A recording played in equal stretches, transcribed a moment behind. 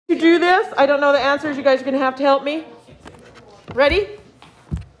do this, I don't know the answers. You guys are going to have to help me. Ready?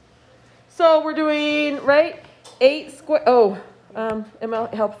 So we're doing, right, 8 squared. Oh, it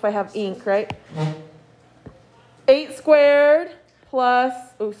might help if I have ink, right? 8 squared plus,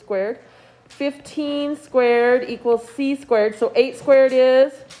 squared. 15 squared equals c squared. So 8 squared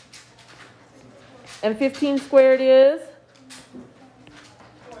is, and 15 squared is,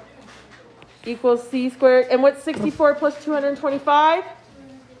 equals c squared. And what's 64 plus 225?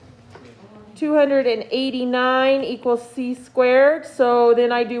 289 equals c squared. So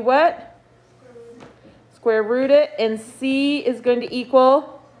then I do what? Square root it, and c is going to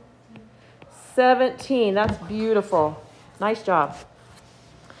equal 17. That's beautiful. Nice job.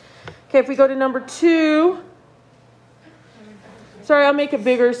 Okay, if we go to number 2. Sorry, I'll make it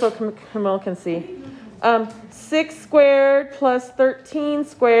bigger so Camille can see. 6 squared plus 13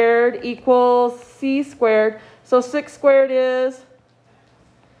 squared equals c squared. So 6 squared is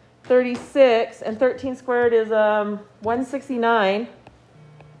 36, and 13 squared is 169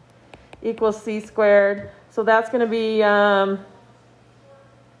 equals c squared. So that's going to be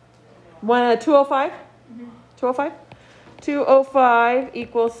 205? 205? 205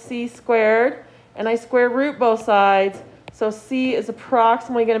 equals c squared. And I square root both sides. So c is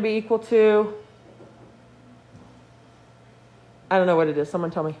approximately going to be equal to, I don't know what it is.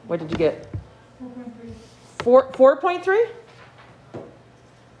 Someone tell me. What did you get? 4.3?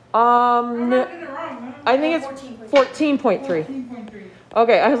 No, I think it's 14.3.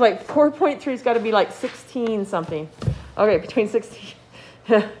 Okay, I was like 4.3's got to be like 16 something. Okay, between 16.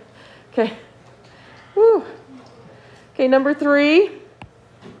 Okay. Woo. Okay, number 3.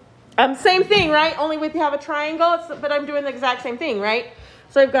 Same thing, right? Only we have a triangle, but I'm doing the exact same thing, right?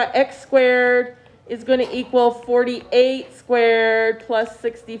 So I've got x squared is going to equal 48 squared plus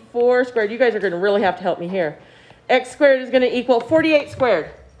 64 squared. You guys are going to really have to help me here. X squared is going to equal 48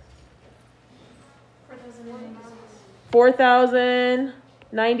 squared.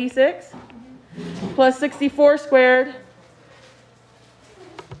 4,096 plus 64 squared.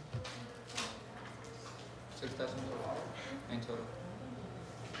 6,000 in total.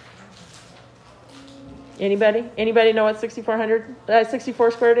 Anybody? Anybody know what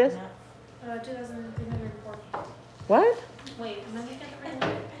 64 squared is? 2,304. What? Wait, am I making it right?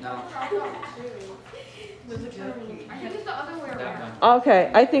 No. I think it's the other way around. Okay,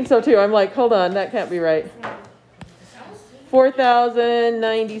 I think so too. I'm like, hold on, that can't be right.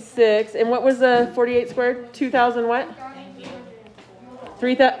 4,096. And what was the 48 squared? 2,000 what?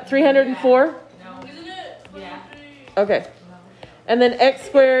 304? Yeah. Okay. And then x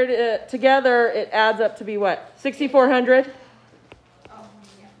squared together, it adds up to be what? 6,400?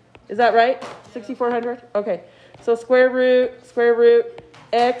 Is that right? 6,400? Okay. So square root,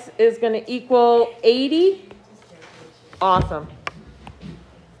 x is going to equal 80. Awesome.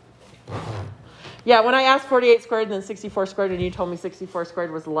 Yeah, when I asked 48 squared and then 64 squared and you told me 64 squared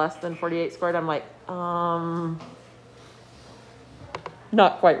was less than 48 squared, I'm like,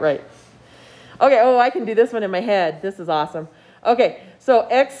 not quite right. Okay, oh, I can do this one in my head. This is awesome. Okay, so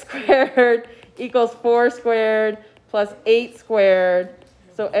x squared equals 4 squared plus 8 squared.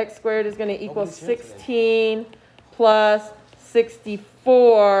 So x squared is going to equal 16 plus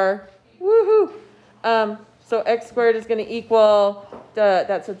 64. Woohoo! So x squared is going to equal,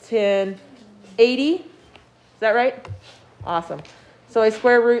 that's a 10, 80. Is that right? Awesome. So I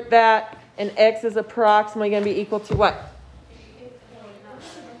square root that, and x is approximately going to be equal to what?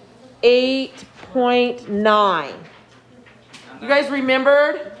 8.9. You guys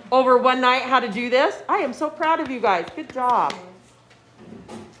remembered over one night how to do this? I am so proud of you guys. Good job.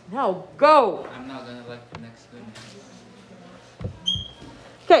 Now go. I'm not gonna like the next one.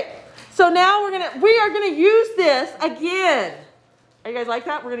 Okay, so now we are gonna use this again. Are you guys like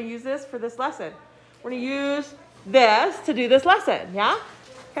that? We're gonna use this for this lesson. We're gonna use this to do this lesson. Yeah?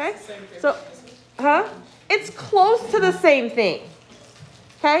 Okay. So, it's close to the same thing.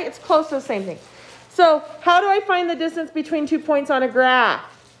 Okay, it's close to the same thing. So how do I find the distance between 2 points on a graph?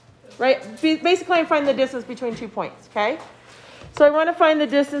 Right? Basically, I find the distance between 2 points. Okay. So I want to find the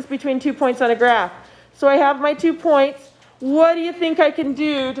distance between 2 points on a graph. So I have my 2 points. What do you think I can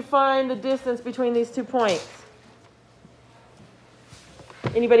do to find the distance between these 2 points?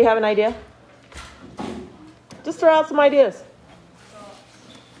 Anybody have an idea? Just throw out some ideas.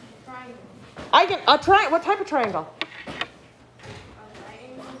 What type of triangle?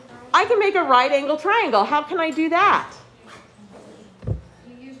 I can make a right angle triangle. How can I do that? You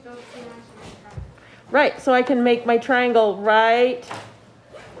use those two lines to make a triangle. Right, so I can make my triangle right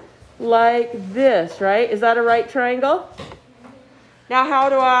like this, right? Is that a right triangle? Now what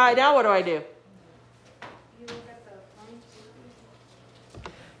do I do? You look at the lines.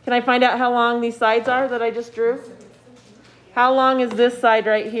 Can I find out how long these sides are that I just drew? How long is this side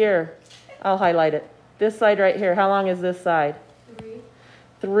right here? I'll highlight it. This side right here. How long is this side?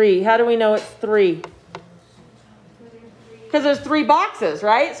 3. How do we know it's 3? Because there's 3 boxes,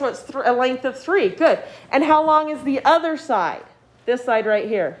 right? So it's a length of 3. Good. And how long is the other side? This side right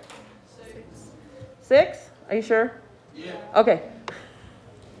here. 6? Are you sure? Yeah. Okay.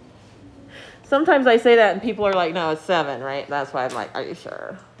 Sometimes I say that and people are like, no, it's 7, right? That's why I'm like, are you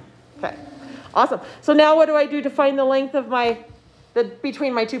sure? Okay. Awesome. So now what do I do to find the length of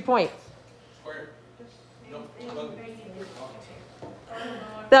between my 2 points? Square.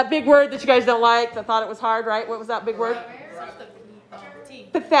 That big word that you guys don't like, that thought it was hard, right? What was that big word?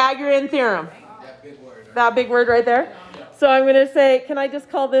 Pythagorean theorem. That big word. Right? That big word right there. So I'm going to say, can I just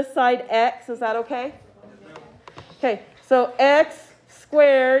call this side x? Is that okay? Okay, so x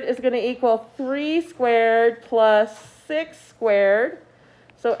squared is going to equal 3 squared plus 6 squared.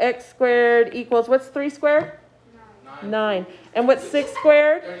 So x squared equals, what's 3 squared? 9. And what's 6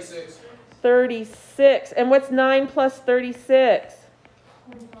 squared? 36. 36. And what's 9 plus 36?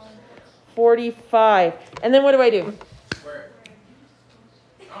 45. And then what do I do? Square.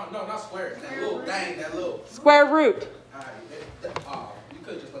 Oh, no, not square. That little thing, that little. Square root. You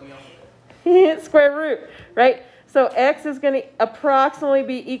could just let me off. Square root, right? So x is going to approximately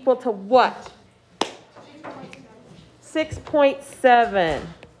be equal to what? 6.7.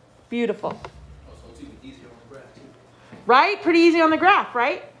 Beautiful. Oh, so it's even easier on the graph, too. Right? Pretty easy on the graph,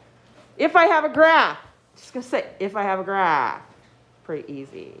 right? If I have a graph, just going to say, if I have a graph, pretty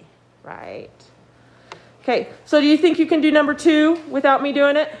easy, right? Okay, so do you think you can do number 2 without me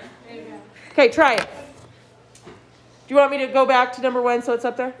doing it? Okay, try it. Do you want me to go back to number 1 so it's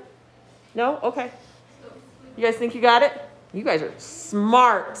up there? No? Okay. You guys think you got it? You guys are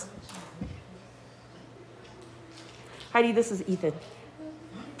smart. Heidi, this is Ethan.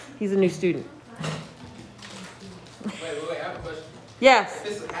 He's a new student. Wait, I have a question. Yes. If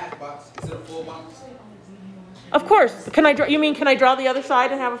this is a half box, is it a full box? Of course. Can I draw? You mean can I draw the other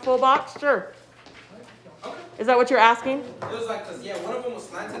side and have a full box? Sure. Okay. Is that what you're asking? It was like, cause yeah, one of them was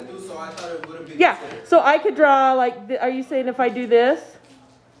slanted through, so I thought it wouldn't be. Yeah. considered. So I could draw like. Are you saying if I do this,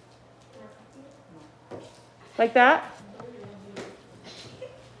 like that?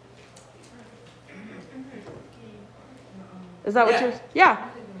 Is that what you're? Yeah.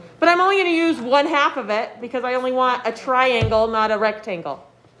 But I'm only going to use 1/2 of it because I only want a triangle, not a rectangle.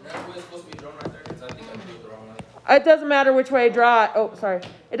 That's the way it's supposed to be drawn right there, because I think I drew it the wrong way. It doesn't matter which way I draw it. Oh, sorry.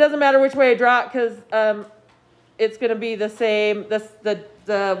 It doesn't matter which way I draw it because it's going to be the same.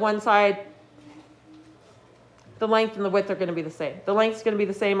 The one side, the length and the width are going to be the same. The length is going to be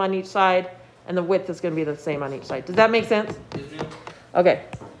the same on each side, and the width is going to be the same on each side. Does that make sense? Yes, ma'am. Okay.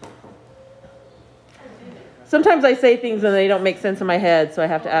 Sometimes I say things and they don't make sense in my head, so I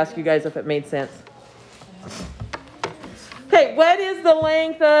have to ask you guys if it made sense. Okay, what is the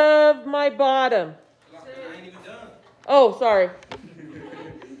length of my bottom? I ain't even done. Oh, sorry.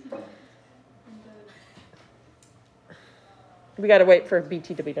 We got to wait for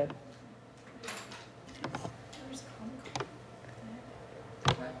BT to be done.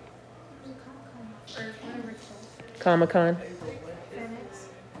 Comic-Con.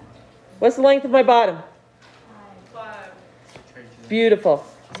 What's the length of my bottom? 5. Beautiful.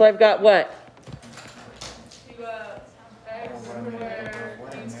 So I've got what? You got x squared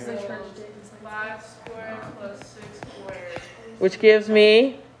equals 5 squared plus 6 squared. Which gives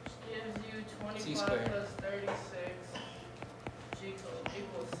me? Gives you 25 C squared. plus 36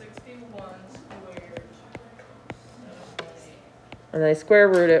 equals 61 squared. And I square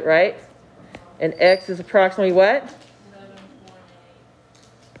root it, right? And x is approximately what? 7.8.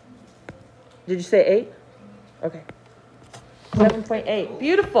 Did you say 8? Okay. 7.8.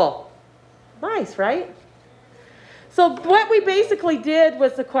 Beautiful. Nice, right? So what we basically did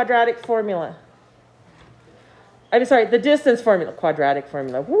was the quadratic formula. I'm sorry, the distance formula, quadratic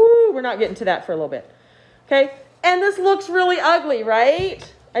formula. Woo, we're not getting to that for a little bit. Okay, and this looks really ugly,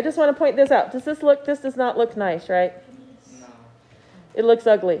 right? I just want to point this out. Does this does not look nice, right? No. It looks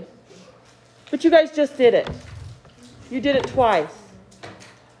ugly. But you guys just did it. You did it twice.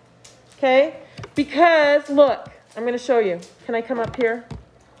 Okay? Because, look, I'm going to show you. Can I come up here?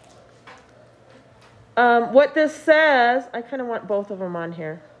 What this says, I kind of want both of them on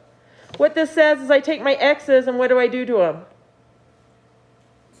here. What this says is I take my x's and what do I do to them?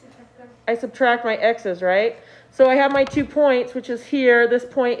 I subtract my x's, right? So I have my 2 points, which is here. This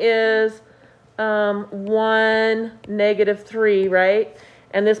point is 1, -3, right?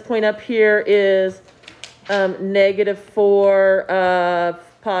 And this point up here is -4,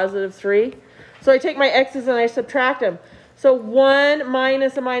 +3. So I take my x's and I subtract them. So 1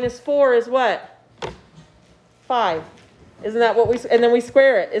 minus a minus 4 is what? 5. Isn't that what we, and then we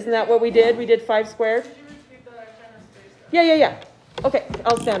square it. Isn't that what we did? We did 5 squared? Did you repeat that? I kind of spaced out. Yeah. Okay,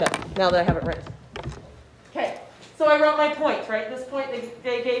 I'll stand up now that I have it written. Okay, so I wrote my points, right? This point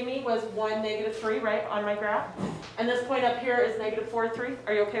they gave me was 1, negative 3, right, on my graph. And this point up here is negative 4, 3.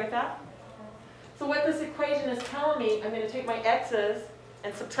 Are you okay with that? So what this equation is telling me, I'm going to take my x's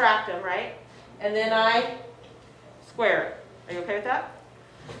and subtract them, right? And then I square it. Are you okay with that?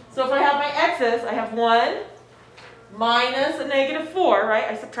 So if I have my x's, I have 1 minus a negative 4, right?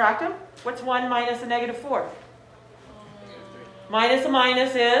 I subtract them. What's 1 minus a negative 4? Minus a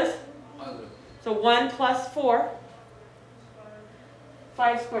minus is? So 1 plus 4.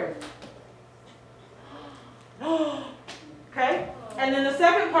 5 squared. Okay? And then the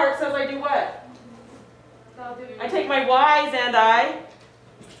second part says I do what? I take my y's and I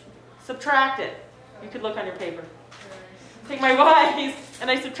subtract it. You could look on your paper. Take my y's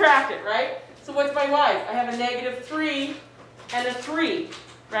and I subtract it, right? So what's my y's? I have a negative 3 and a 3,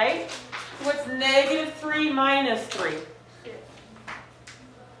 right? So what's negative 3 minus 3?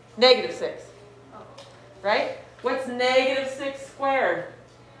 Negative 6. Right? What's negative 6 squared?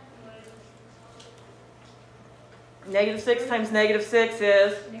 Negative 6 times negative 6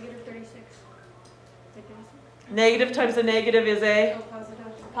 is? Negative 36. Negative times a negative is a? Oh,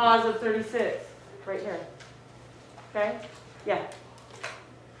 positive. Positive 36. Right here. Okay? Yeah.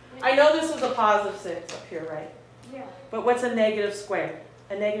 I know this is a positive 6 up here, right? Yeah. But what's a negative squared?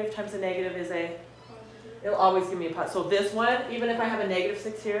 A negative times a negative is a? It'll always give me a positive. So this one, even if I have a negative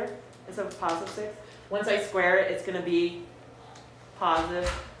 6 here, instead of a positive 6, once I square it, it's going to be positive.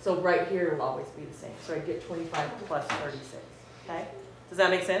 So right here, it will always be the same. So I get 25 plus 36. Okay? Does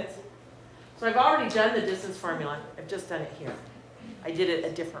that make sense? So I've already done the distance formula. I've just done it here. I did it a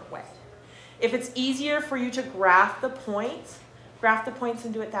different way. If it's easier for you to graph the points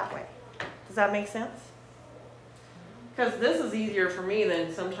and do it that way. Does that make sense? Because this is easier for me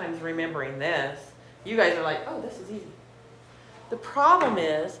than sometimes remembering this. You guys are like, oh, this is easy. The problem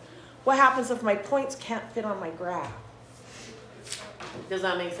is, what happens if my points can't fit on my graph? Does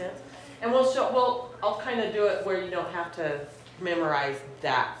that make sense? And I'll kind of do it where you don't have to memorize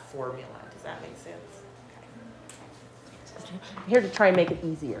that formula. Does that make sense? Okay. I'm here to try and make it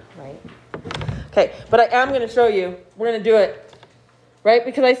easier, right? Okay, but I am going to show you. We're going to do it, right?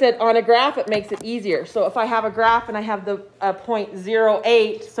 Because I said on a graph it makes it easier. So if I have a graph and I have the point 0,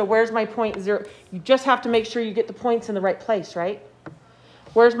 8, so where's my point 0? You just have to make sure you get the points in the right place, right?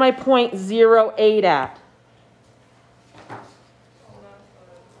 Where's my point 0, 8 at?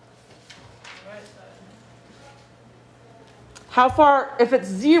 How far, if it's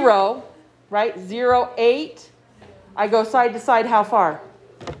 0, right, 0, 8, I go side to side, how far?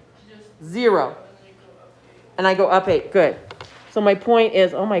 0. And I go up 8, good. So my point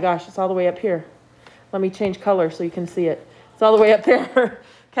is, oh my gosh, it's all the way up here. Let me change color so you can see it. It's all the way up there,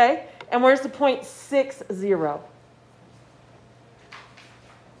 okay? And where's the point 6, 0?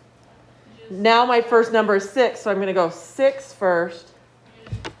 Now my first number is 6, so I'm going to go 6 first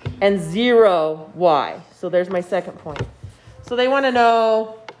and 0, y. So there's my second point. So they want to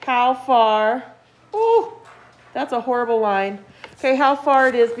know how far, oh, that's a horrible line. Okay, how far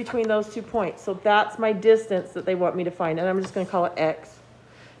it is between those 2 points. So that's my distance that they want me to find. And I'm just going to call it x.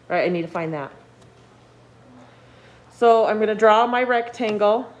 Right, I need to find that. So I'm going to draw my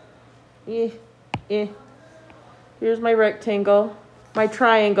rectangle. Here's my rectangle. My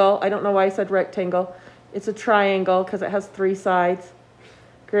triangle. I don't know why I said rectangle. It's a triangle because it has 3 sides.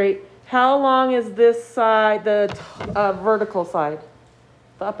 Great. How long is this side, the vertical side?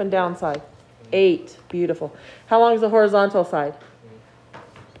 The up and down side? 8. Beautiful. How long is the horizontal side?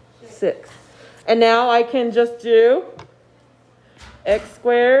 6. And now I can just do x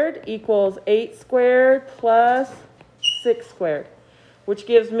squared equals 8 squared plus 6 squared, which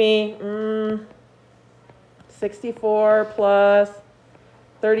gives me 64 plus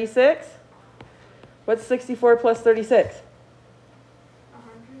 36. What's 64 plus 36?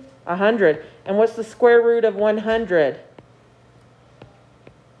 100. And what's the square root of 100?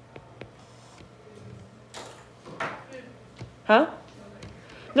 Huh?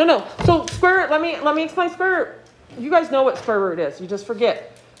 No. So square root, let me explain square root. You guys know what square root is. You just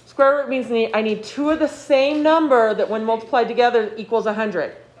forget. Square root means I need 2 of the same number that when multiplied together equals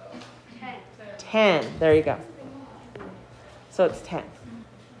 100. 10. There you go. So it's 10.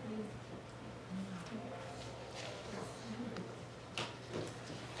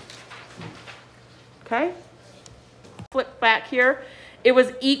 Okay? Flip back here. It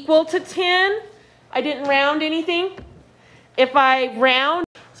was equal to 10. I didn't round anything. If I round,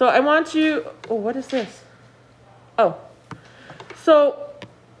 so I want you, oh, what is this? Oh, So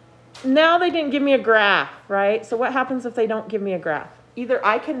now they didn't give me a graph, right? So what happens if they don't give me a graph? Either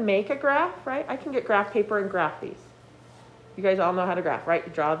I can make a graph, right? I can get graph paper and graph these. You guys all know how to graph, right?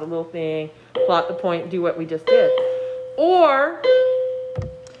 You draw the little thing, plot the point, do what we just did. Or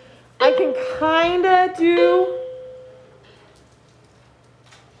I can kind of do,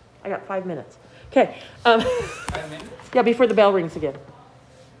 I got 5 minutes. Okay. 5 minutes? Yeah, before the bell rings again.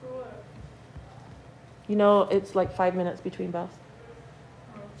 You know, it's like 5 minutes between bells.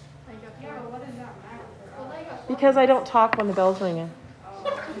 Because I don't talk when the bell's ringing.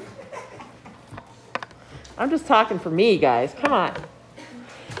 I'm just talking for me, guys. Come on.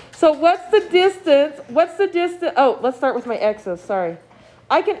 So what's the distance? What's the distance? Oh, let's start with my x's. Sorry.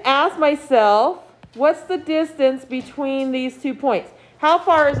 I can ask myself, what's the distance between these 2 points? How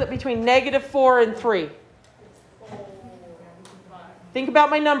far is it between -4 and 3? Think about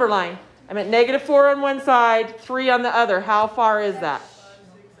my number line. I'm at -4 on one side, 3 on the other. How far is that?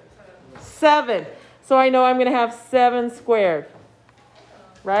 7. So I know I'm going to have 7 squared.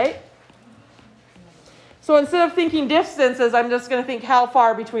 Right? So instead of thinking distances, I'm just going to think how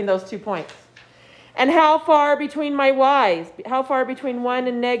far between those 2 points. And how far between my y's? How far between 1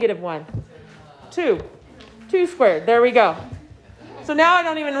 and -1? 2. 2 squared. There we go. So now I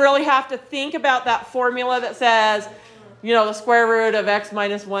don't even really have to think about that formula that says, you know, the square root of x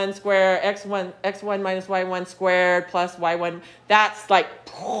minus 1 squared, x1 minus y1 squared plus y1. That's like,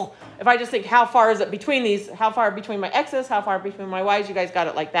 if I just think how far is it between these, how far between my x's, how far between my y's, you guys got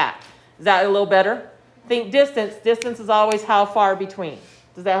it like that. Is that a little better? Think distance. Distance is always how far between.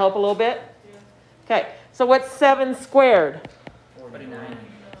 Does that help a little bit? Yeah. Okay. So what's 7 squared? 49.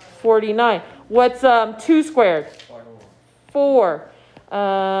 49. What's 2 squared? 4.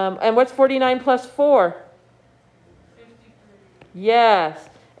 And what's 49 plus 4? 53. Yes.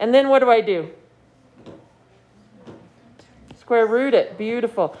 And then what do I do? Square root it.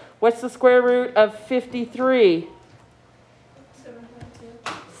 Beautiful. What's the square root of 53?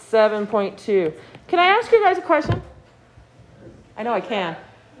 7.2. Can I ask you guys a question? I know I can.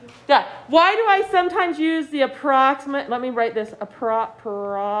 Yeah. Why do I sometimes use the approximate, let me write this,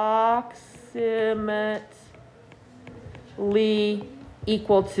 approximately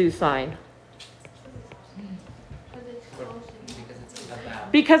equal to sign?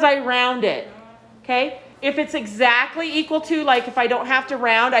 Because I round it. Okay? If it's exactly equal to, like if I don't have to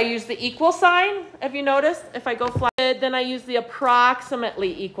round, I use the equal sign. Have you noticed? If I go flat, then I use the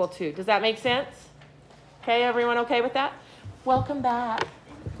approximately equal to. Does that make sense? Okay, everyone okay with that? Welcome back.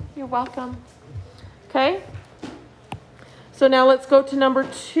 You're welcome. Okay? So now let's go to number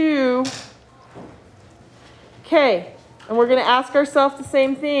 2. Okay, and we're going to ask ourselves the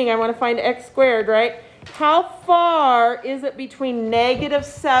same thing. I want to find x squared, right? How far is it between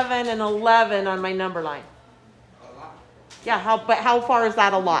 -7 and 11 on my number line? A lot. Yeah, but how far is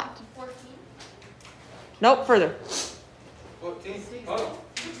that a lot? 14. Nope, further. 14. Oh,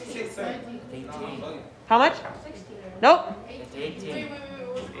 16. 18. How much? 16. Nope. 18.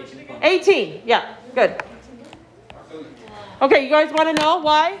 18. Yeah, good. Okay, you guys want to know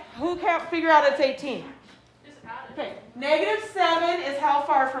why? Who can't figure out it's 18? Okay, -7 is how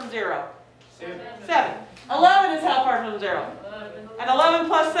far from 0? 7. 11 is how far from 0? And 11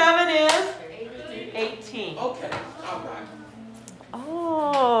 plus 7 is? 18. Okay. All right.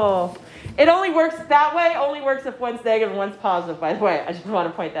 Oh. It only works that way, only works if one's negative and one's positive, by the way. I just want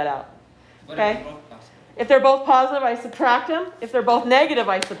to point that out. Okay? If they're both positive, I subtract them. If they're both negative,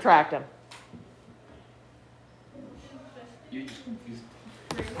 I subtract them. You just confused.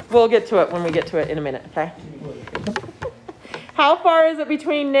 We'll get to it when we get to it in a minute, okay? How far is it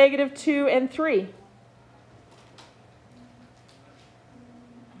between -2 and 3?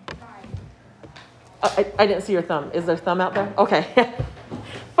 5. I didn't see your thumb. Is there a thumb out there? Okay.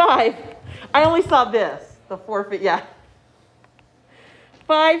 5. I only saw this. The 4 feet, yeah.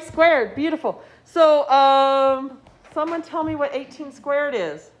 5 squared. Beautiful. So, someone tell me what 18 squared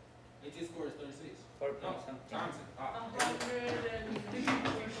is. 18 squared is 36. 4 No, point something. times it.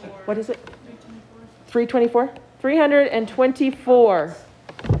 124. What is it? 324? 324.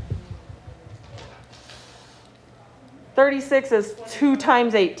 36 is 2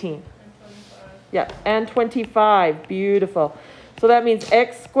 times 18. Yeah, and 25. Beautiful. So that means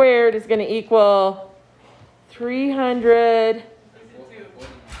x squared is going to equal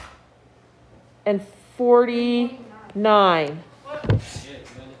 349.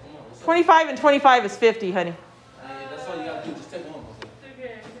 25 and 25 is 50, honey. That's all you got to do. Just take one.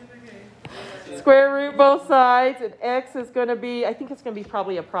 Square root both sides, and x is going to be, I think it's going to be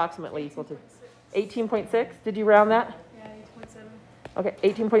probably approximately equal to 18.6. Did you round that? Yeah, 8.7. Okay,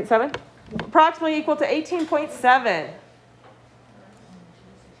 18.7. Approximately equal to 18.7.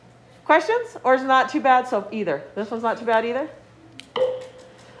 Questions? Or is it not too bad so either? This one's not too bad either?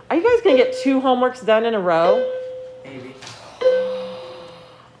 Are you guys going to get 2 homeworks done in a row? Maybe.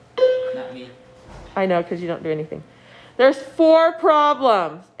 Not me. I know, because you don't do anything. There's 4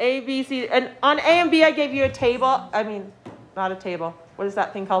 problems. A, B, C. And on A and B, I gave you a table. I mean, not a table. What is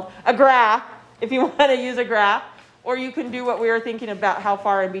that thing called? A graph, if you want to use a graph. Or you can do what we were thinking about, how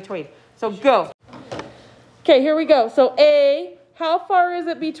far in between. So go. Okay, here we go. So A, how far is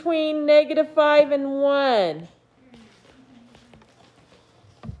it between -5 and 1?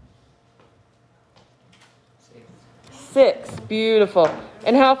 6. Beautiful.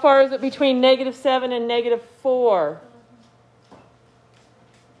 And how far is it between -7 and -4?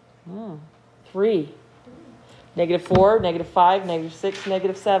 3. -4, -5, -6,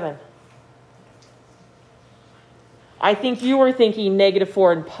 -7. I think you were thinking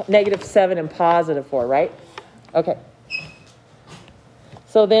 -4 and -7 and +4, right? Okay.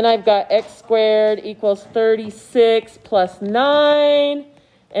 So then I've got x squared equals 36 plus 9,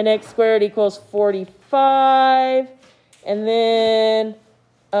 and x squared equals 45. And then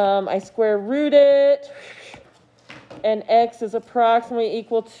I square root it, and x is approximately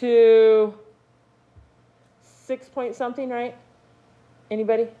equal to 6 point something, right?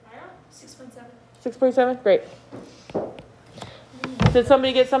 Anybody? 6.7. 6.7? Great. Did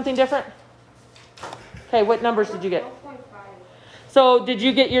somebody get something different? Okay, what numbers did you get? 12.5. So did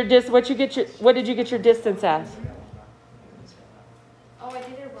you get your what did you get your distance as? Oh, I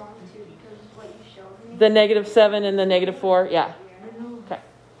did it wrong too because of what you showed me. The -7 and the -4? Yeah. Okay.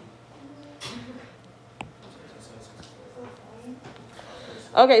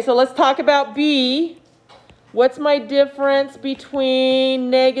 Okay, so let's talk about B. What's my difference between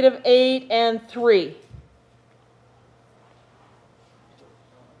 -8 and 3?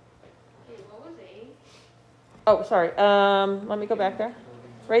 Wait, what was A? Oh, sorry. Let me go back there.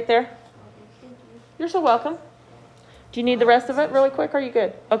 Right there. You're so welcome. Do you need the rest of it really quick? Or are you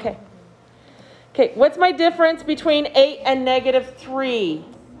good? Okay. Okay, what's my difference between 8 and -3?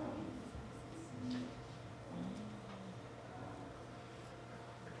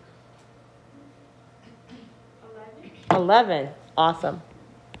 11. Awesome.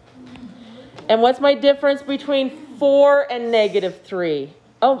 And what's my difference between 4 and -3?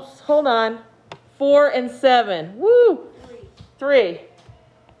 Oh, hold on. 4 and 7. Woo! 3.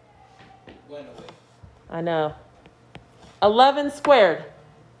 I know. 11 squared.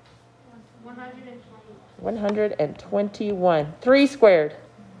 120. 121. 3 squared.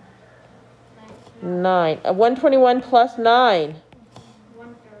 9. 121 plus 9.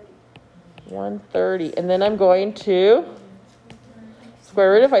 130. 130. And then I'm going to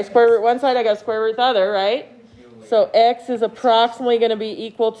square root. If I square root one side, I got to square root the other, right? So x is approximately going to be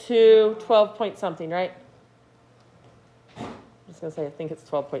equal to 12 point something, right? I'm just going to say I think it's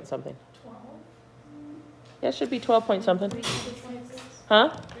 12 point something. 12. Yeah, it should be 12 point something. Huh?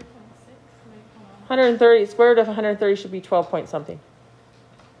 130. Square root of 130 should be 12 point something.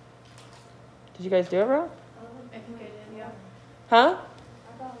 Did you guys do it wrong? I think I did, yeah. Huh?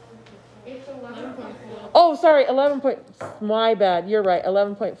 It's 11.4. Oh, sorry, 11 point. My bad. You're right.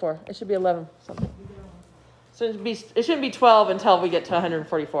 11.4. It should be 11 something. So it shouldn't be 12 until we get to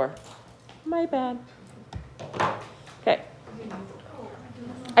 144. My bad. Okay.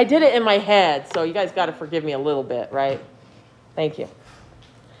 I did it in my head, so you guys got to forgive me a little bit, right? Thank you.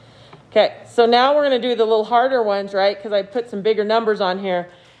 Okay, so now we're going to do the little harder ones, right? Because I put some bigger numbers on here.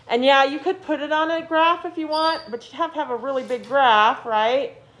 And yeah, you could put it on a graph if you want, but you have to have a really big graph,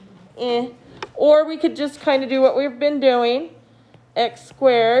 right? Or we could just kind of do what we've been doing. X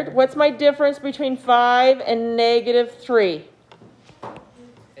squared. What's my difference between 5 and -3?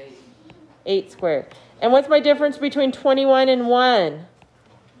 8. 8 squared. And what's my difference between 21 and 1?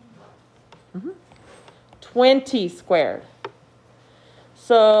 20 squared.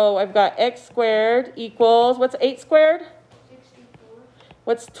 So I've got x squared equals, what's 8 squared? 64.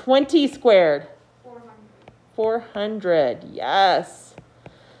 What's 20 squared? 400. 400, yes.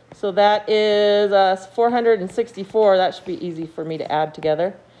 So that is 464. That should be easy for me to add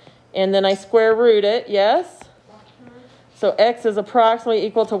together. And then I square root it, yes? So x is approximately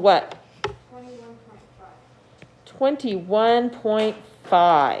equal to what? 21.5.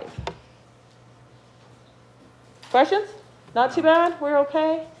 21.5. Questions? Not too bad? We're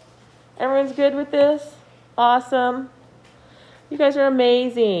okay? Everyone's good with this? Awesome. You guys are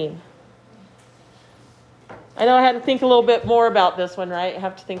amazing. I know I had to think a little bit more about this one, right? I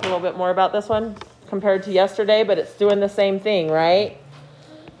have to think a little bit more about this one compared to yesterday, but it's doing the same thing, right?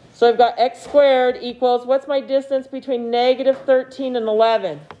 So I've got x squared equals, what's my distance between -13 and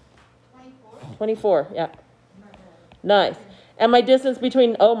 11? 24. 24, yeah. Nice. And my distance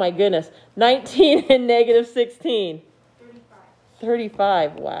between, oh my goodness, 19 and negative 16.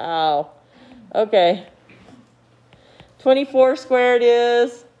 35. Wow. Okay. 24 squared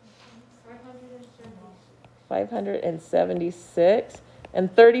is 576.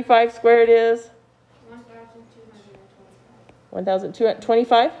 And 35 squared is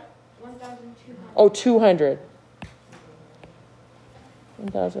 1,225. Oh, 200.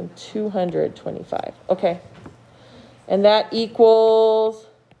 1,225. Okay. And that equals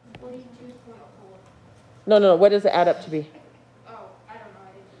 42.4. No. What does it add up to be? Oh, I don't know.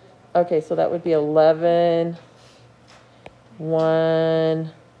 I didn't do that. Okay, so that would be 11,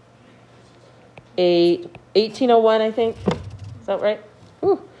 1, 8, 1801, I think. Is that right?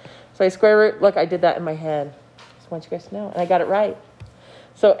 Whew. So I square root. Look, I did that in my head. Just want you guys to know. And I got it right.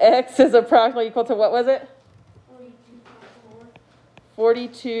 So x is approximately equal to, what was it?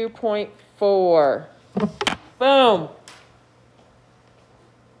 42.4. 42.4. Boom.